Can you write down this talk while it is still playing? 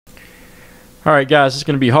All right, guys, this is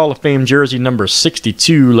going to be Hall of Fame jersey number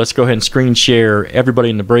 62. Let's go ahead and screen share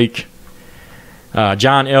everybody in the break.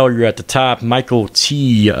 John L., you're at the top. Michael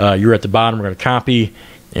T., you're at the bottom. We're going to copy,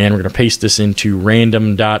 and we're going to paste this into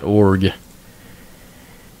random.org.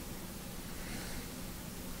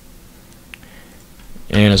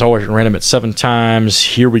 And as always, random it 7 times.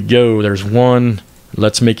 Here we go. There's 1.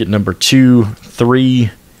 Let's make it number 2,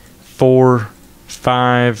 3, 4,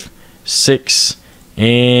 5, 6,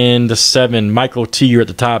 and 7. Michael T., you're at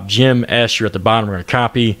the top. Jim S., you're at the bottom. We're going to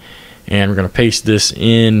copy, and we're going to paste this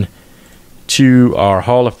in to our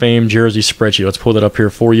Hall of Fame jersey spreadsheet. Let's pull that up here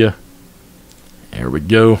for you. There we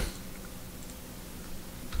go.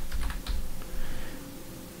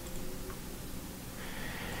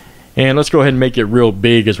 And let's go ahead and make it real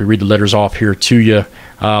big as we read the letters off here to you.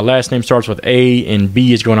 Last name starts with A, and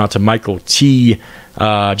B is going out to Michael T.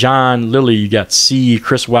 John Lilly, you got C.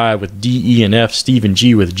 Chris Y with D, E, and F. Stephen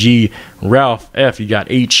G with G. Ralph F, you got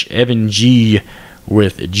H. Evan G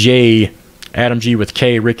with J. Adam G with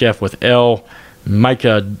K. Rick F with L.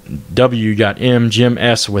 Micah W, you got M. Jim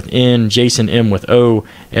S with N. Jason M with O.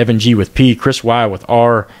 Evan G with P. Chris Y with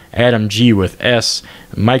R. Adam G with S.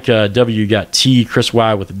 Micah W, you got T. Chris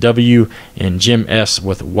Y with W. And Jim S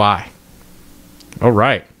with Y. All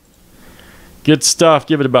right. Good stuff.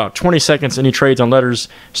 Give it about 20 seconds. Any trades on letters,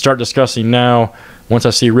 start discussing now. Once I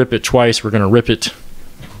see rip it twice, we're going to rip it.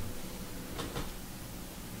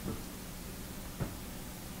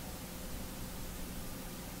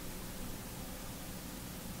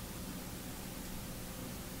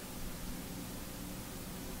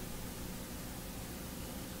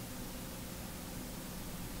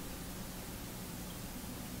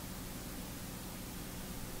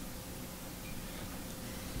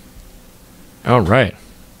 All right.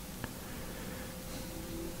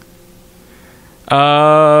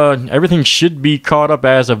 Everything should be caught up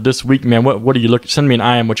as of this week, man. What are you looking? Send me an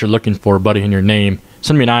IM what you're looking for, buddy, in your name.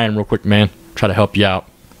 Send me an IM real quick, man. Try to help you out.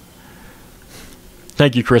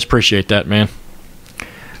 Thank you, Chris. Appreciate that, man.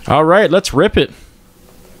 All right, let's rip it.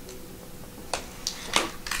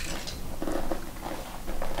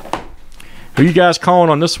 Who you guys calling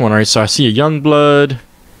on this one? All right, so I see a Youngblood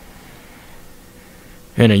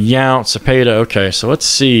and a Yount, Cepeda. Okay, so let's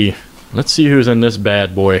see. Let's see who's in this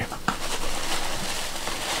bad boy.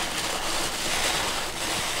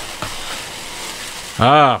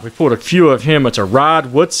 We pulled a few of him. It's a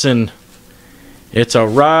Rod Woodson. It's a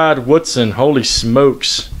Rod Woodson. Holy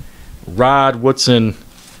smokes. Rod Woodson.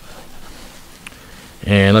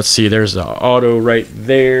 And let's see, there's the auto right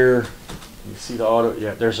there. You see the auto?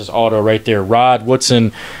 Yeah, there's his auto right there. Rod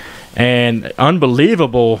Woodson. And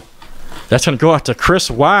unbelievable. That's going to go out to Chris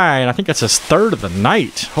Y, and I think that's his 3rd of the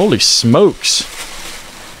night. Holy smokes.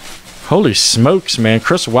 Holy smokes, man.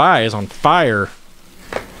 Chris Y is on fire.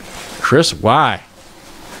 Chris Y.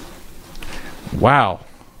 Wow.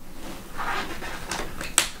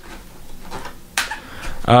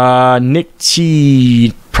 Nick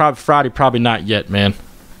T. Friday, probably not yet, man.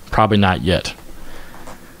 Probably not yet.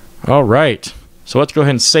 All right. So let's go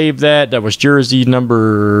ahead and save that. That was jersey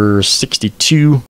number 62.